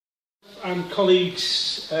and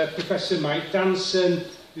colleagues, Professor Mike Danson,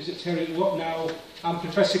 who's at Whitton now, and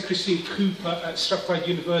Professor Christine Cooper at Strathclyde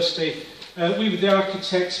University. We were the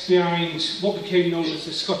architects behind what became known as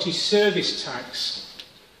the Scottish Service Tax.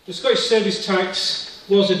 The Scottish Service Tax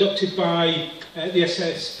was adopted by the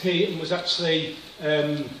SSP and was actually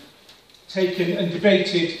taken and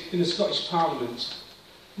debated in the Scottish Parliament.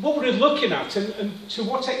 What we're looking at, and to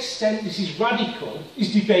what extent this is radical,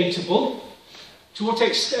 is debatable. To what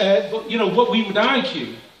extent, but, you know, what we would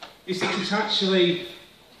argue is that it actually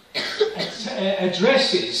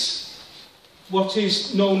addresses what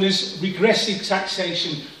is known as regressive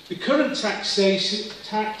taxation. The current tax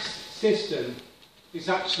system is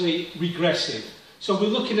actually regressive. So we're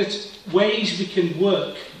looking at ways we can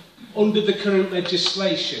work under the current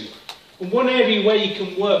legislation. And one area where you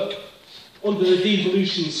can work under the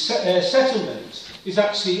devolution settlement is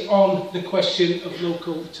actually on the question of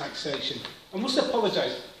local taxation. I must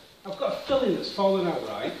apologise, I've got a filling that's fallen out,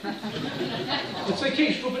 right? And so it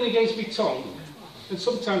keeps rubbing against my tongue, and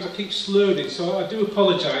sometimes I keep slurring, so I do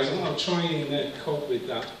apologise, and I'll try and cope with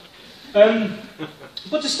that.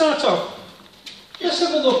 But to start off, let's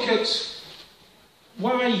have a look at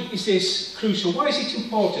why is this crucial? Why is it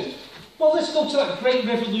important? Well, let's go to that great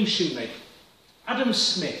revolutionary, Adam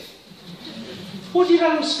Smith. What did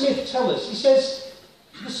Adam Smith tell us? He says,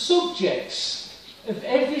 the subjects of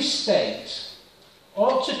every state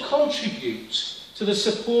ought to contribute to the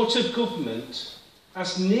support of government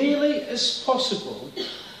as nearly as possible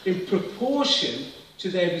in proportion to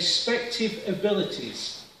their respective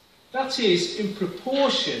abilities. That is, in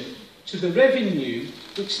proportion to the revenue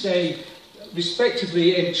which they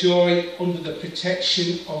respectively enjoy under the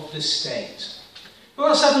protection of the state. Well,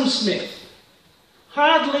 that's Adam Smith.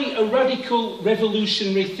 Hardly a radical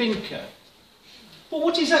revolutionary thinker. But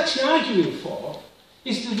what he's actually arguing for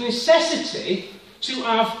is the necessity to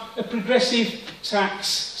have a progressive tax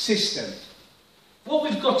system. What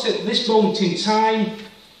we've got at this moment in time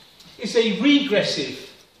is a regressive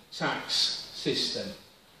tax system.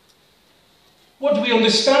 What do we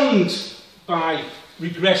understand by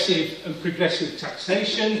regressive and progressive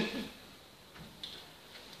taxation?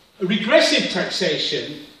 A regressive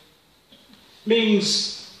taxation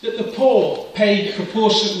means that the poor pay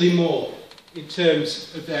proportionately more in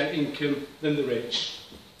terms of their income than the rich.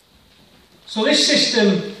 So this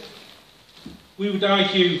system, we would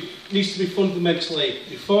argue, needs to be fundamentally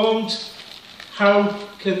reformed. How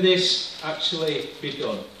can this actually be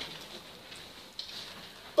done?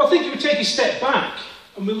 Well, I think if we take a step back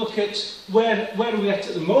and we look at where are we at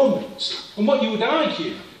the moment, and what you would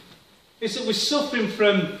argue is that we're suffering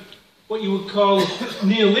from what you would call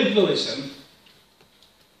neoliberalism.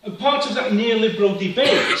 And part of that neoliberal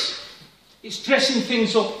debate is dressing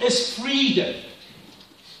things up as freedom.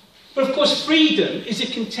 But of course, freedom is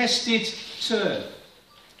a contested term.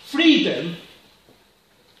 Freedom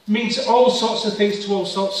means all sorts of things to all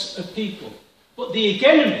sorts of people. But the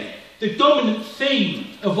hegemony, the dominant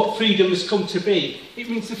theme of what freedom has come to be, it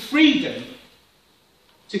means the freedom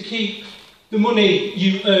to keep the money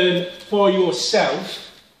you earn for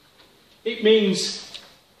yourself. It means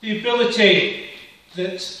the ability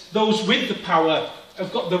that those with the power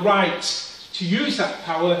have got the right to use that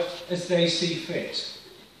power as they see fit.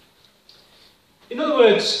 In other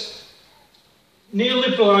words,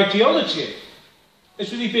 neoliberal ideology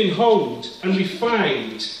has really been honed and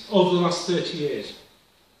refined over the last 30 years.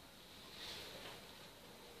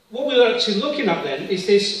 What we're actually looking at then is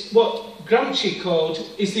this, what Gramsci called,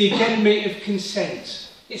 is the hegemony of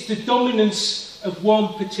consent. It's the dominance of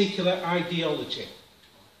one particular ideology.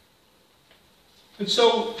 And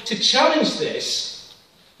so, to challenge this,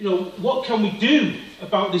 you know, what can we do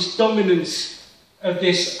about this dominance of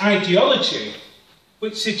this ideology,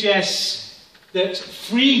 which suggests that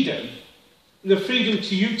freedom, the freedom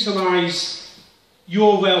to utilise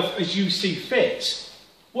your wealth as you see fit,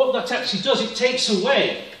 what that actually does, it takes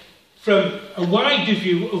away from a wider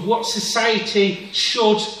view of what society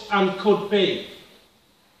should and could be.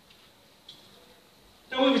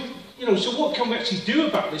 Now, so what can we actually do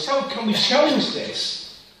about this? How can we challenge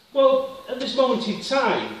this? Well, at this moment in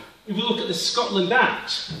time, if we look at the Scotland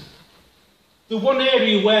Act, the one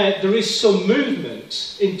area where there is some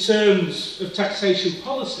movement in terms of taxation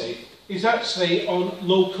policy is actually on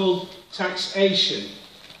local taxation.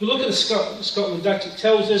 If we look at the Scotland Act, it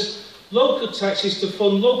tells us local tax is to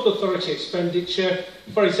fund local authority expenditure,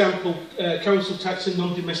 for example, council tax and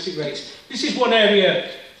non-domestic rates. This is one area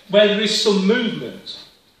where there is some movement.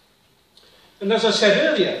 And as I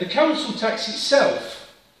said earlier, the council tax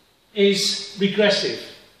itself is regressive.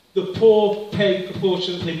 The poor pay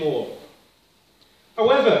proportionately more.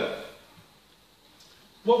 However,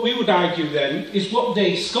 what we would argue then is what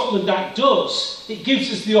the Scotland Act does. It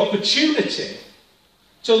gives us the opportunity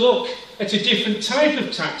to look at a different type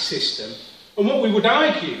of tax system, and what we would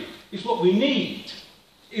argue is what we need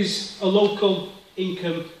is a local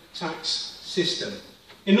income tax system.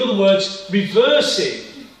 In other words,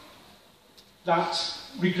 reversing that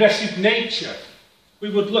regressive nature.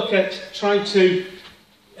 We would look at trying to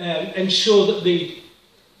ensure that the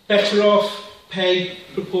better off pay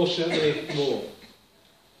proportionately more.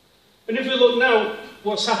 And if we look now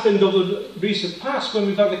what's happened over the recent past when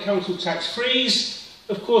we've had the council tax freeze,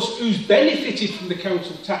 of course, who's benefited from the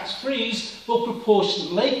council tax freeze? Well,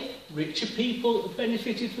 proportionately, richer people have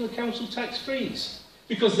benefited from the council tax freeze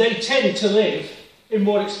because they tend to live in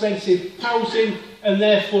more expensive housing and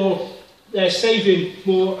therefore they're saving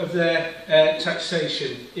more of their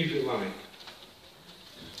taxation, if you like.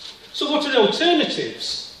 So what are the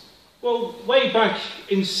alternatives? Well, way back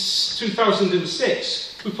in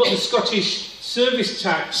 2006, we put the Scottish service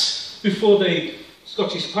tax before the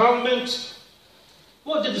Scottish Parliament.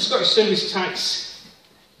 What did the Scottish service tax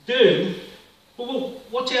do? Well,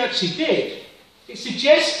 what it actually did, it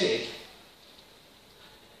suggested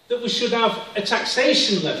that we should have a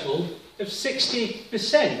taxation level of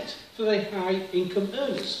 60% for the high income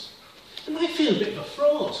earners. And I feel a bit of a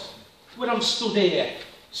fraud when I'm stood here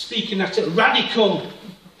speaking at a radical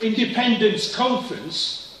independence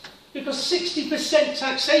conference, because 60%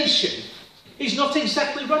 taxation is not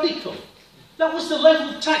exactly radical. That was the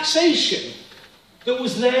level of taxation that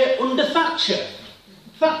was there under Thatcher.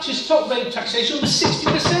 Thatcher's top rate taxation was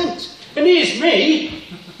 60%. And here's me,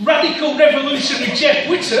 radical revolutionary Jeff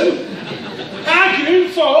Whitton, arguing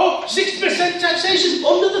for 60% taxation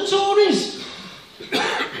under the Tories.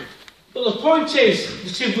 But the point is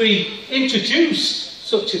that if we introduce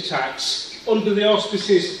such a tax under the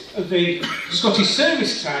auspices of the Scottish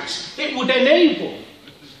service tax, it would enable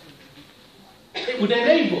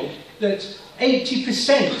that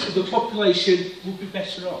 80% of the population would be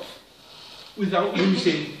better off without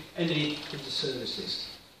using any of the services.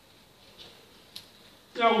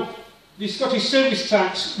 Now, the Scottish service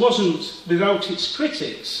tax wasn't without its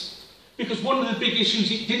critics, because one of the big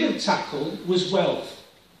issues it didn't tackle was wealth.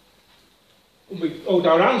 And we hold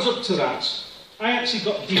our hands up to that. I actually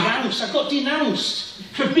got denounced. I got denounced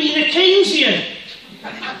for being a Keynesian.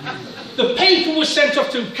 The paper was sent off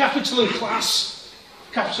to Capital and Class.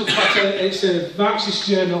 Capital and Class, it's a Marxist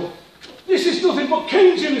journal. This is nothing but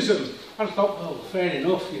Keynesianism. I thought, well, fair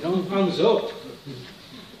enough, you know, hands up.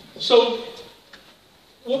 So,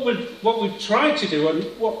 what we've tried to do, and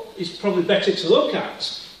what is probably better to look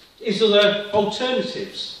at, is other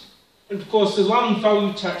alternatives. And of course, the land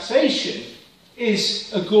value taxation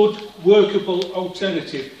is a good, workable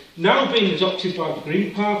alternative, now being adopted by the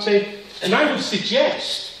Green Party. And I would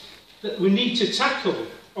suggest that we need to tackle,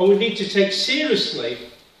 or we need to take seriously,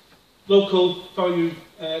 local value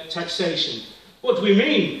taxation. What do we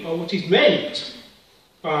mean, or what is meant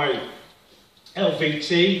by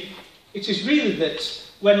LVT? It is really that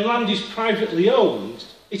when land is privately owned,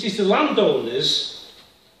 it is the landowners,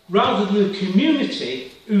 rather than the community,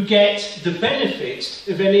 who get the benefit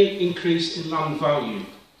of any increase in land value.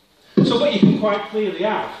 So what you can quite clearly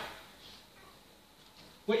have,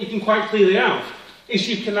 is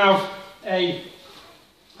you can have a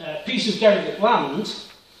piece of derelict land,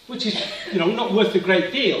 which is, you know, not worth a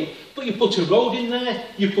great deal, but you put a road in there,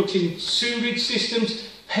 you put in sewerage systems,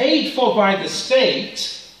 paid for by the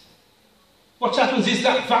state. What happens is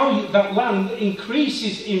that land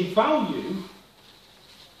increases in value,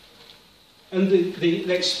 and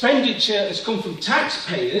the expenditure has come from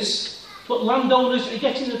taxpayers, but landowners are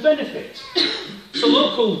getting the benefit.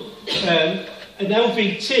 So an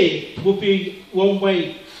LVT would be one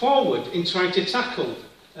way forward in trying to tackle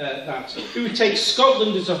that. If we take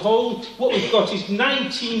Scotland as a whole, what we've got is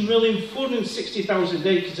 19,460,000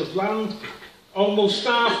 acres of land, almost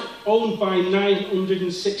half owned by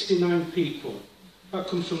 969 people. That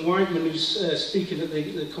comes from Whitton, who's speaking at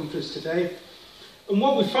the conference today. And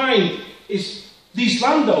what we find is these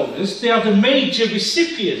landowners, they are the major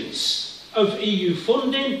recipients of EU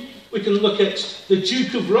funding. We can look at the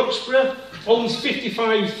Duke of Roxburgh, owns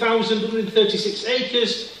 55,136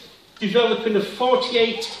 acres, developing a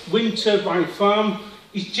 48 wind turbine farm.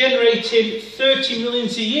 He's generating 30 million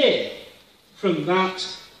a year from that.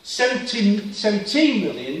 17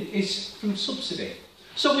 million is from subsidy.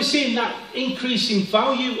 So we're seeing that increasing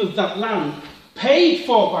value of that land paid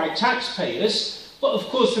for by taxpayers, but of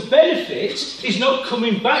course the benefit is not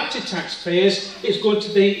coming back to taxpayers, it's going to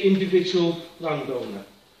the individual landowner.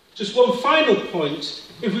 Just one final point,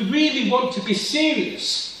 if we really want to be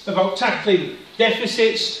serious about tackling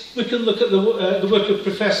deficits. We can look at the work of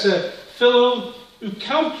Professor Philo, who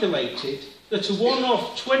calculated that a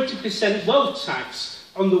one-off 20% wealth tax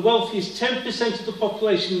on the wealthiest 10% of the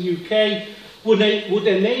population in the UK would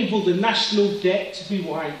enable the national debt to be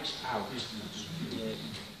wiped out.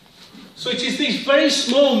 So it is these very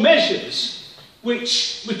small measures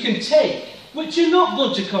which we can take, which are not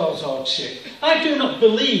going to cause hardship. I do not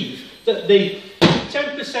believe that the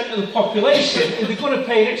 10% of the population, if they're going to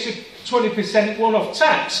pay an extra 20% one-off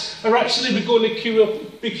tax, are actually going to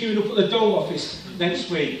be queuing up at the Dole office next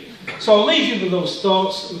week. So I'll leave you with those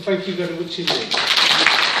thoughts, and thank you very much indeed.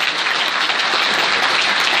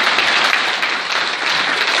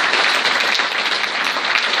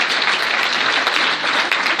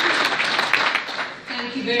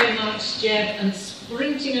 Thank you very much, Jeb. And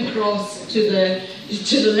sprinting across to the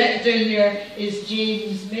lectern there is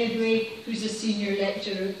James Meadway, who's a senior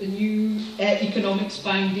lecturer at the New Economics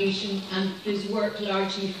Foundation, and his work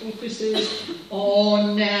largely focuses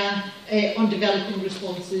on developing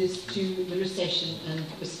responses to the recession and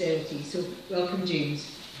austerity. So, welcome,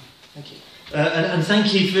 James. Thank you. And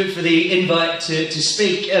thank you for the invite to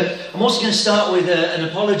speak. I'm also going to start with an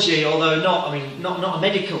apology, although not a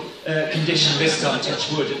medical condition this time,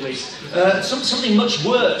 touch wood at least. Something much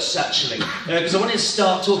worse, actually, because I wanted to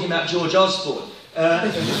start talking about George Osborne.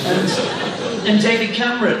 And David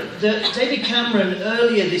Cameron. David Cameron,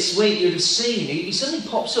 earlier this week, you'd have seen, he suddenly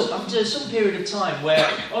pops up after some period of time where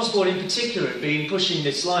Osborne in particular had been pushing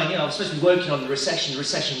this line, I'm supposed to be working on the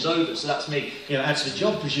recession's over, so that's me, out of the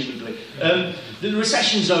job, presumably. The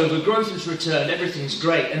recession's over, growth has returned, everything's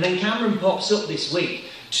great, and then Cameron pops up this week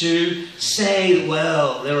to say,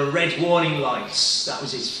 well, there are red warning lights, that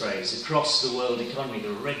was his phrase, across the world economy,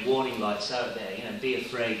 there are red warning lights out there, be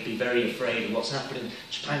afraid, be very afraid of what's happening,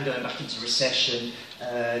 Japan going back into recession,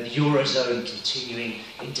 the Eurozone continuing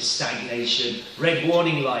into stagnation, red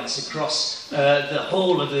warning lights across the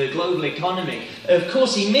whole of the global economy. Of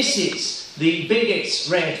course, he misses the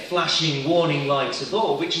biggest red flashing warning light of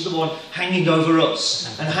all, which is the one hanging over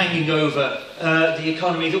us and hanging over the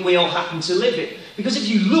economy that we all happen to live in. Because if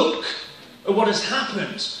you look at what has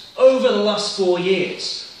happened over the last 4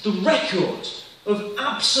 years, the record of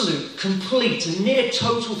absolute, complete and near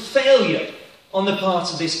total failure on the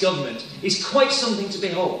part of this government is quite something to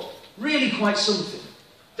behold. Really quite something.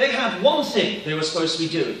 They had one thing they were supposed to be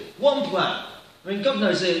doing, one plan. I mean, God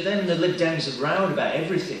knows, them and the Lib Dems have round about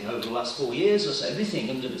everything over the last 4 years or so, everything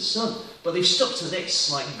under the sun. But they've stuck to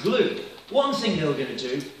this like glue. One thing they were going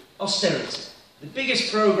to do, austerity. The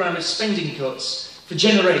biggest programme of spending cuts for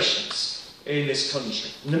generations in this country.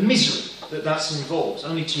 And the misery that that's involved.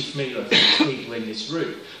 Only too familiar, I think, with people in this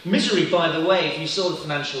room. Misery, by the way, if you saw the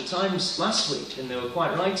Financial Times last week, and they were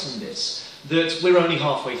quite right on this, that we're only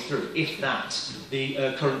halfway through, if that,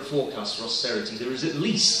 the current forecast for austerity. There is at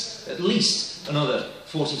least another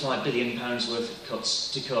 £45 billion worth of cuts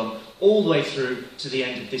to come, all the way through to the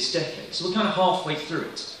end of this decade. So we're kind of halfway through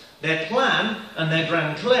it. Their plan and their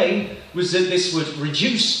grand claim was that this would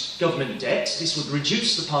reduce government debt, this would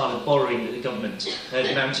reduce the pile of borrowing that the government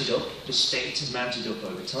had mounted up, the state had mounted up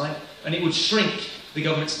over time, and it would shrink the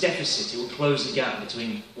government's deficit. It would close the gap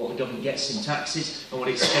between what the government gets in taxes and what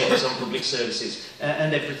it spends on public services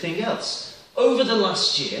and everything else. Over the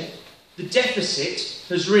last year, the deficit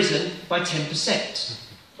has risen by 10%.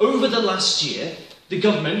 Over the last year, the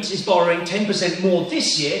government is borrowing 10% more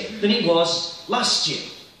this year than it was last year.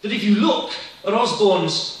 That if you look at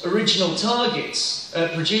Osborne's original targets,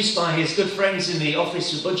 produced by his good friends in the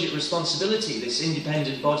Office for Budget Responsibility, this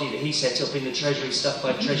independent body that he set up in the Treasury Staff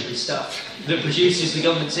by Treasury Staff, that produces the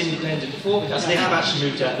government's independent forecast. They have actually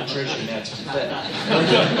moved out of the Treasury now, to be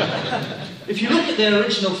fair. If you look at their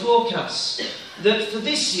original forecasts, that for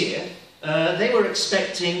this year, they were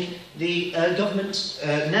expecting the government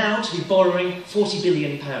now to be borrowing £40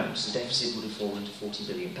 billion. The deficit would have fallen to £40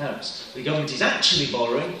 billion. The government is actually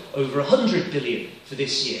borrowing over £100 billion for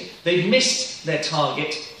this year. They've missed their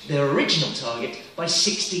target, their original target, by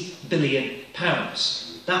 £60 billion.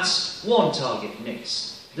 That's one target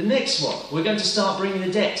missed. The next one, we're going to start bringing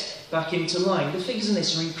the debt back into line. The figures in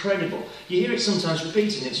this are incredible. You hear it sometimes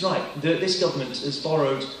repeated, it's right, that this government has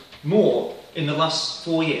borrowed more in the last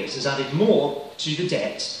 4 years, has added more to the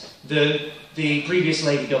debt than the previous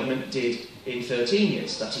Labour government did in 13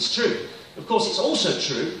 years. That is true. Of course, it's also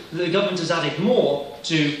true that the government has added more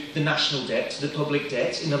to the national debt, to the public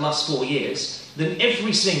debt, in the last 4 years than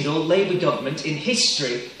every single Labour government in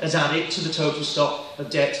history has added to the total stock of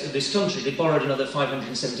debt of this country. They borrowed another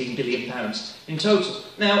 £517 billion in total.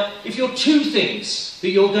 Now, if you're two things that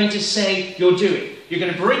you're going to say you're doing, you're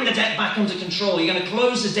going to bring the debt back under control, you're going to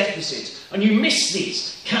close the deficit, and you miss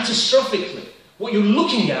these catastrophically, What you're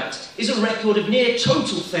looking at is a record of near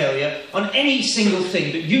total failure on any single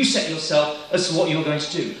thing that you set yourself as to what you're going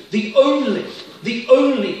to do. The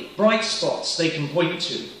only bright spots they can point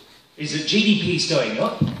to is that GDP's going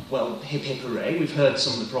up. Well, hip hip hooray, we've heard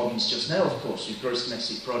some of the problems just now, of course, with gross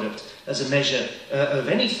domestic product as a measure of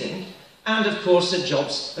anything, and of course that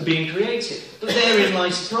jobs are being created. But therein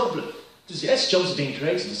lies the problem. Because yes, jobs are being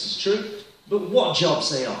created, this is true, but what jobs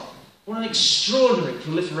they are. What an extraordinary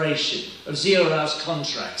proliferation of zero-hours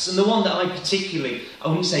contracts, and the one that I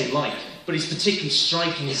wouldn't say like, but is particularly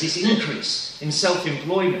striking is this increase in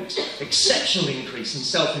self-employment, exceptional increase in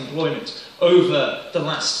self-employment over the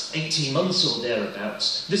last 18 months or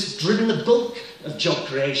thereabouts, that's driven the bulk of job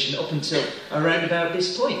creation up until around about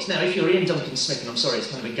this point. Now, if you're Ian Duncan Smith, and I'm sorry, it's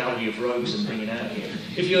kind of a gallery of rogues I'm bringing out here,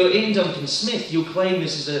 if you're Ian Duncan Smith, you'll claim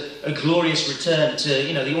this is a glorious return to,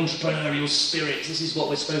 you know, the entrepreneurial spirit, this is what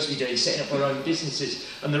we're supposed to be doing, setting up our own businesses,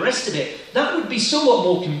 and the rest of it. That would be somewhat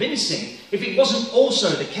more convincing if it wasn't also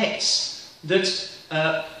the case that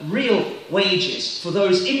real wages for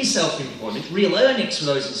those in self-employment, real earnings for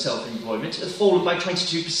those in self-employment, have fallen by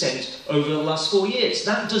 22% over the last 4 years.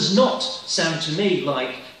 That does not sound to me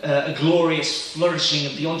like a glorious flourishing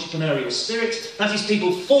of the entrepreneurial spirit. That is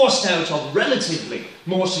people forced out of relatively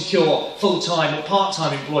more secure full-time or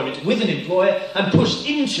part-time employment with an employer and pushed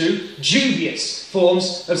into dubious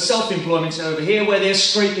forms of self-employment over here where they're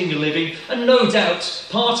scraping a living, and no doubt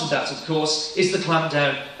part of that, of course, is the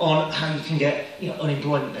clampdown on how you can get, you know,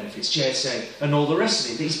 unemployment benefits, JSA, and all the rest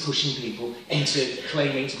of it that is pushing people into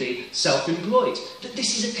claiming to be self-employed. That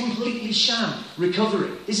this is a completely sham recovery.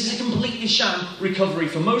 This is a completely sham recovery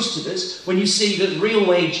for most of us when you see that real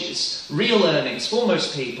wages, real earnings for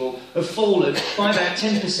most people have fallen by about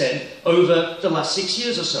 10% over the last 6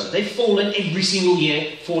 years or so. They've fallen every single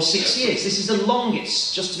year for 6 years. This is the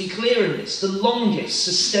longest, just to be clear in this, the longest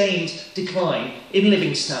sustained decline in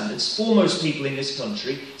living standards for most people in this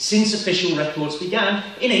country since official records began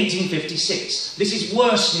in 1856. This is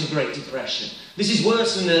worse than the Great Depression. This is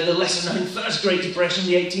worse than the lesser-known First Great Depression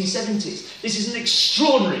in the 1870s. This is an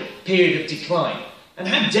extraordinary period of decline. And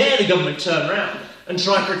how dare the government turn around and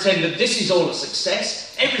try and pretend that this is all a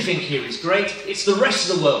success, everything here is great, it's the rest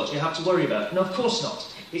of the world you have to worry about. No, of course not.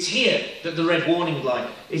 It's here that the red warning light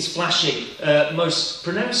is flashing most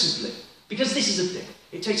pronouncedly. Because this is the thing.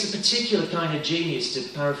 It takes a particular kind of genius,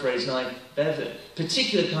 to paraphrase Nye Bevan,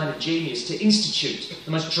 particular kind of genius to institute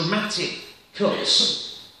the most dramatic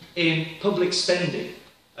cuts in public spending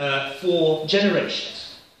for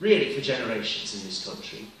generations, really for generations in this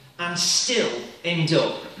country, and still end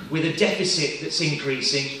up with a deficit that's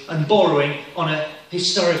increasing and borrowing on a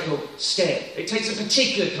historical scale. It takes a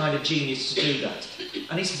particular kind of genius to do that.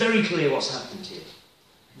 And it's very clear what's happened here.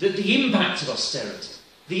 That the impact of austerity,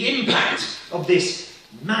 the impact of this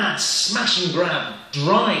mad smash and grab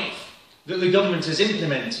drive that the government has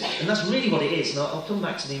implemented, and that's really what it is, and I'll come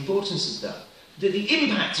back to the importance of that, that the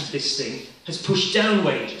impact of this thing has pushed down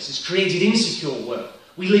wages, has created insecure work.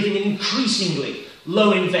 We live in an increasingly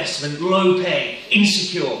low investment, low pay,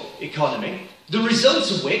 insecure economy, the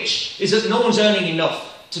result of which is that no one's earning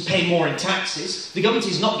enough to pay more in taxes, the government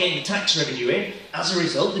is not getting the tax revenue in, as a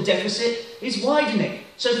result the deficit is widening.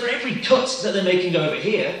 So for every cut that they're making over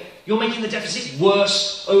here, you're making the deficit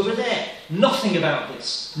worse over there. Nothing about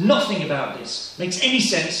this makes any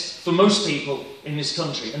sense for most people in this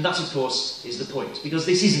country, and that of course is the point, because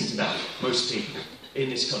this isn't about most people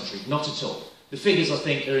in this country, not at all. The figures, I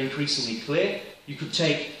think, are increasingly clear. You could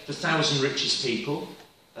take the 1,000 richest people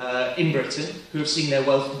in Britain who have seen their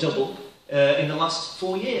wealth double in the last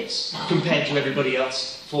 4 years, compared to everybody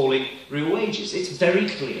else falling real wages. It's very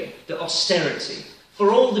clear that austerity,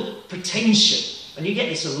 for all the pretension, and you get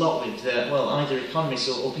this a lot with, well, either economists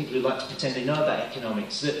or people who like to pretend they know about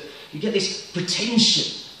economics, that you get this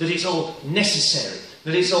pretension that it's all necessary,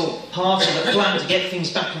 that it's all part of a plan to get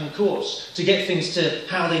things back on course, to get things to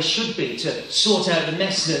how they should be, to sort out the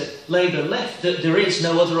mess that Labour left, that there is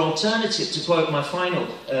no other alternative, to quote my final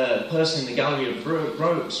person in the gallery of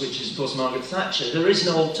rogues, which is of course Margaret Thatcher. There is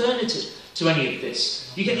no alternative to any of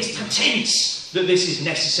this. You get this pretense that this is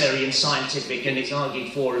necessary and scientific and it's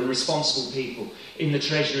argued for, and responsible people in the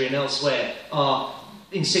Treasury and elsewhere are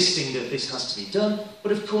insisting that this has to be done,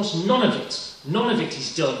 but of course none of it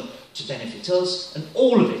is done to benefit us, and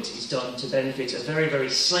all of it is done to benefit a very, very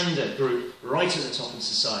slender group right at the top of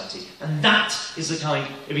society. And that is the kind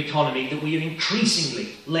of economy that we are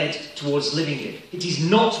increasingly led towards living in. It is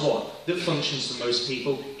not one that functions for most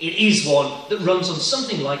people. It is one that runs on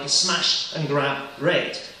something like a smash and grab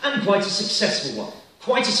rate, and quite a successful one.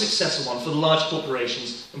 Quite a successful one for the large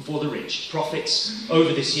corporations and for the rich. Profits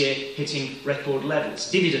over this year hitting record levels.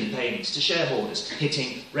 Dividend payments to shareholders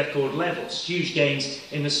hitting record levels. Huge gains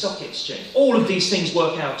in the stock exchange. All of these things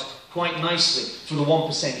work out quite nicely for the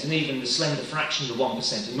 1% and even the slender fraction of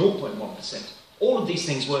 1% and 0.1%. All of these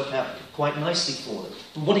things work out quite nicely for them.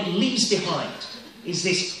 But what it leaves behind is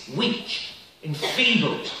this weak,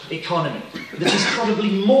 enfeebled economy that is probably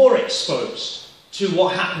more exposed to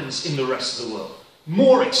what happens in the rest of the world.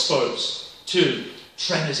 More exposed to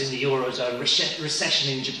tremors in the Eurozone,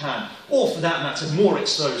 recession in Japan, or for that matter, more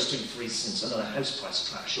exposed to, for instance, another house price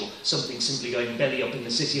crash or something simply going belly up in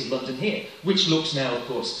the city of London here, which looks now, of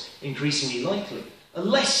course, increasingly likely. A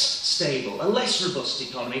less stable, a less robust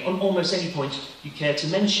economy on almost any point you care to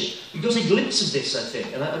mention. You got a glimpse of this, I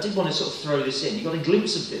think, and I did want to sort of throw this in. You got a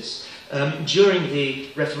glimpse of this during the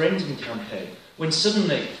referendum campaign, when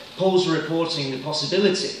suddenly polls were reporting the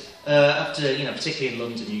possibility after, particularly in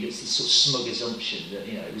London, you get this sort of smug assumption that,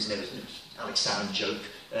 it was never an Alex Salmond joke,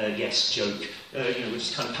 yes, joke, we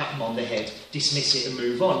just kind of pat them on the head, dismiss it and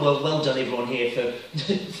move on. Well done everyone here for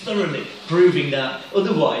thoroughly proving that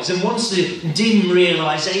otherwise. And once the dim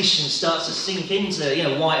realisation starts to sink into,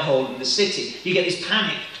 Whitehall and the city, you get this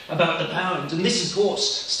panic about the pound. And this, of course,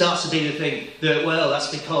 starts to be the thing that, well,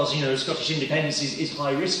 that's because, Scottish independence is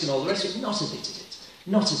high risk and all the rest of it. Not a bit of it.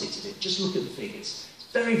 Not a bit of it. Just look at the figures.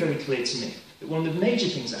 Very, very clear to me that one of the major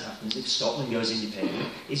things that happens if Scotland goes independent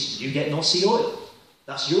is you get North Sea oil.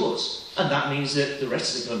 That's yours. And that means that the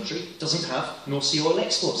rest of the country doesn't have North Sea oil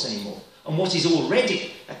exports anymore. And what is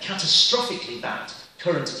already a catastrophically bad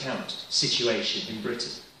current account situation in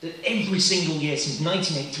Britain, that every single year since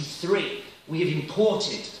 1983 we have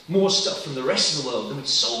imported more stuff from the rest of the world than we've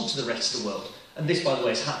sold to the rest of the world. And this, by the way,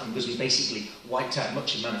 has happened because we basically wiped out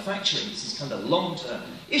much of manufacturing. This is kind of a long-term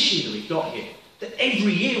issue that we've got here. That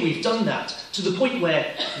every year we've done that, to the point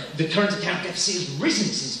where the current account deficit has risen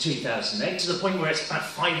since 2008, to the point where it's about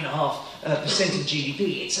 5.5% of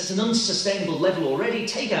GDP. It's at an unsustainable level already.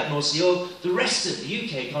 Take out North Sea oil, the rest of the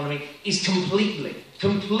UK economy is completely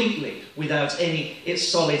without any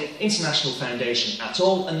solid international foundation at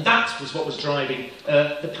all, and that was what was driving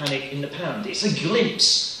the panic in the pound. It's a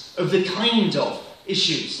glimpse of the kind of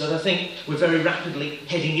issues that I think we're very rapidly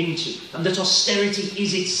heading into, and that austerity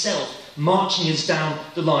is itself marching us down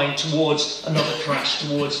the line towards another crash,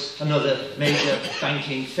 towards another major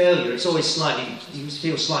banking failure. It's always you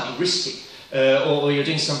feel slightly risky, or you're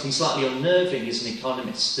doing something slightly unnerving as an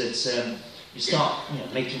economist, that you start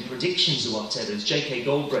making predictions or whatever. As J.K.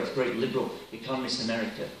 Galbraith, great liberal economist in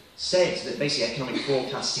America, said that basically economic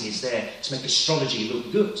forecasting is there to make astrology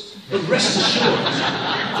look good. But rest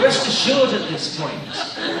assured at this point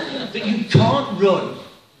that you can't run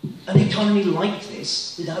an economy like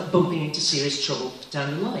this without bumping into serious trouble down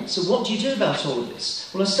the line. So what do you do about all of this?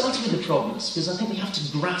 Well, I started with the problems, because I think we have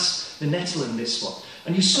to grasp the nettle in this one.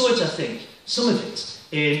 And you saw it, I think, some of it,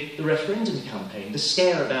 in the referendum campaign, the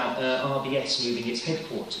scare about RBS moving its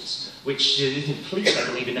headquarters, which the police, I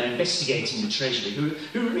believe, are now investigating the Treasury, who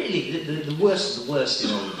are really the worst of the worst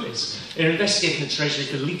in all of this. They're investigating the Treasury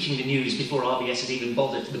for leaking the news before RBS had even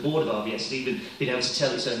bothered, the board of RBS had even been able to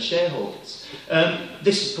tell its own shareholders.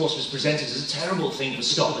 This, of course, was presented as a terrible thing for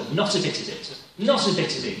Scotland. Not a bit of it. Not a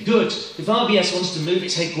bit of it. Good. If RBS wants to move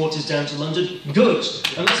its headquarters down to London, good.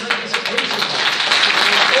 And let's make this a principle.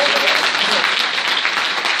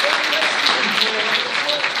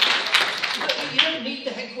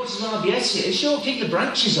 RBS here, sure, keep the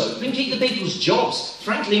branches open, keep the people's jobs,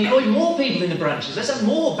 frankly, employ more people in the branches. Let's have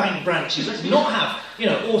more bank branches. Let's not have,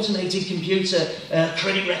 automated computer,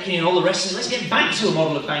 credit reckoning and all the rest of it. Let's get back to a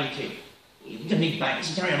model of banking. You're going to need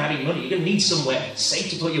banks to carry on having money. You're going to need somewhere safe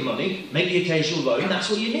to put your money, make the occasional loan. That's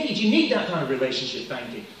what you need. You need that kind of relationship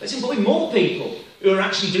banking. Let's employ more people who are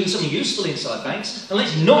actually doing something useful inside banks, and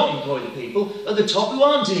let's not employ the people at the top who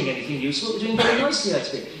aren't doing anything useful, but doing very nicely, I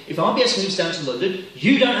think. If RBS moves down to London,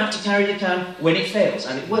 you don't have to carry the can when it fails,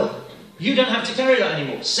 and it will. You don't have to carry that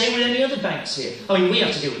anymore. Same with any other banks here. I mean, we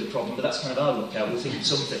have to deal with the problem, but that's kind of our lookout. We'll think of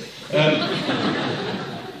something.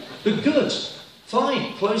 But good.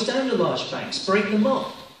 Fine. Close down the large banks. Break them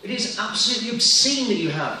up. It is absolutely obscene that you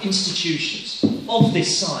have institutions of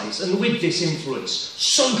this size and with this influence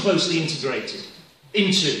so closely integrated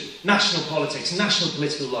into national politics, national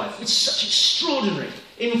political life, with such extraordinary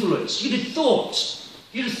influence. You'd have thought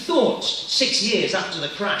 6 years after the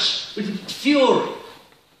crash, with the fury,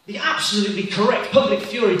 the absolutely correct public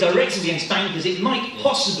fury directed against bankers, it might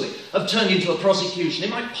possibly have turned into a prosecution, it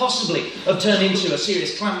might possibly have turned into a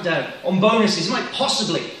serious clampdown on bonuses, it might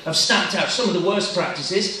possibly have stamped out some of the worst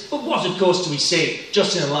practices. But what, of course, do we see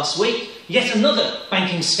just in the last week? yet another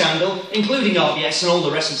banking scandal, including RBS and all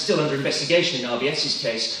the rest, and still under investigation in RBS's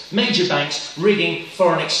case. Major banks rigging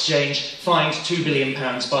foreign exchange, fined £2 billion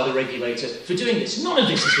by the regulator for doing this. None of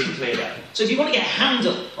this has been cleared out. So if you want to get a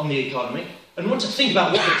handle on the economy, and want to think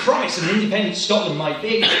about what the promise of an independent Scotland might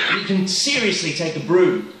be, you can seriously take a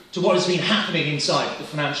broom to what has been happening inside the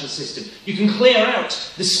financial system. You can clear out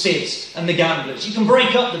the spids and the gamblers. You can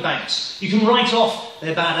break up the banks. You can write off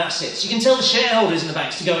their bad assets. You can tell the shareholders in the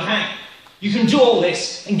banks to go hang. You can do all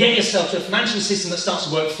this and get yourself to a financial system that starts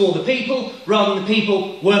to work for the people rather than the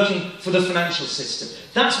people working for the financial system.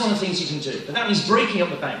 That's one of the things you can do. But that means breaking up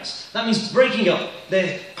the banks. That means breaking up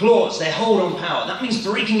their claws, their hold on power. That means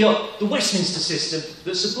breaking up the Westminster system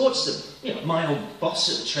that supports them. You know, my old boss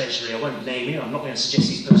at the Treasury, I won't name him, I'm not going to suggest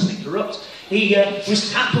he's personally corrupt. He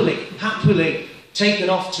was happily taken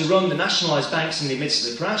off to run the nationalised banks in the midst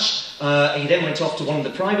of the crash. He then went off to one of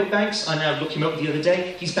the private banks. I now looked him up the other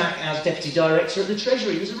day. He's back as Deputy Director at the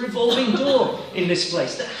Treasury. There's a revolving door in this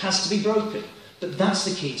place that has to be broken. But that's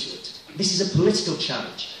the key to it. This is a political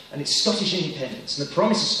challenge, and it's Scottish independence, and the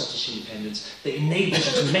promise of Scottish independence that enables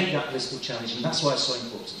you to make that political challenge, and that's why it's so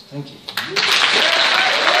important. Thank you.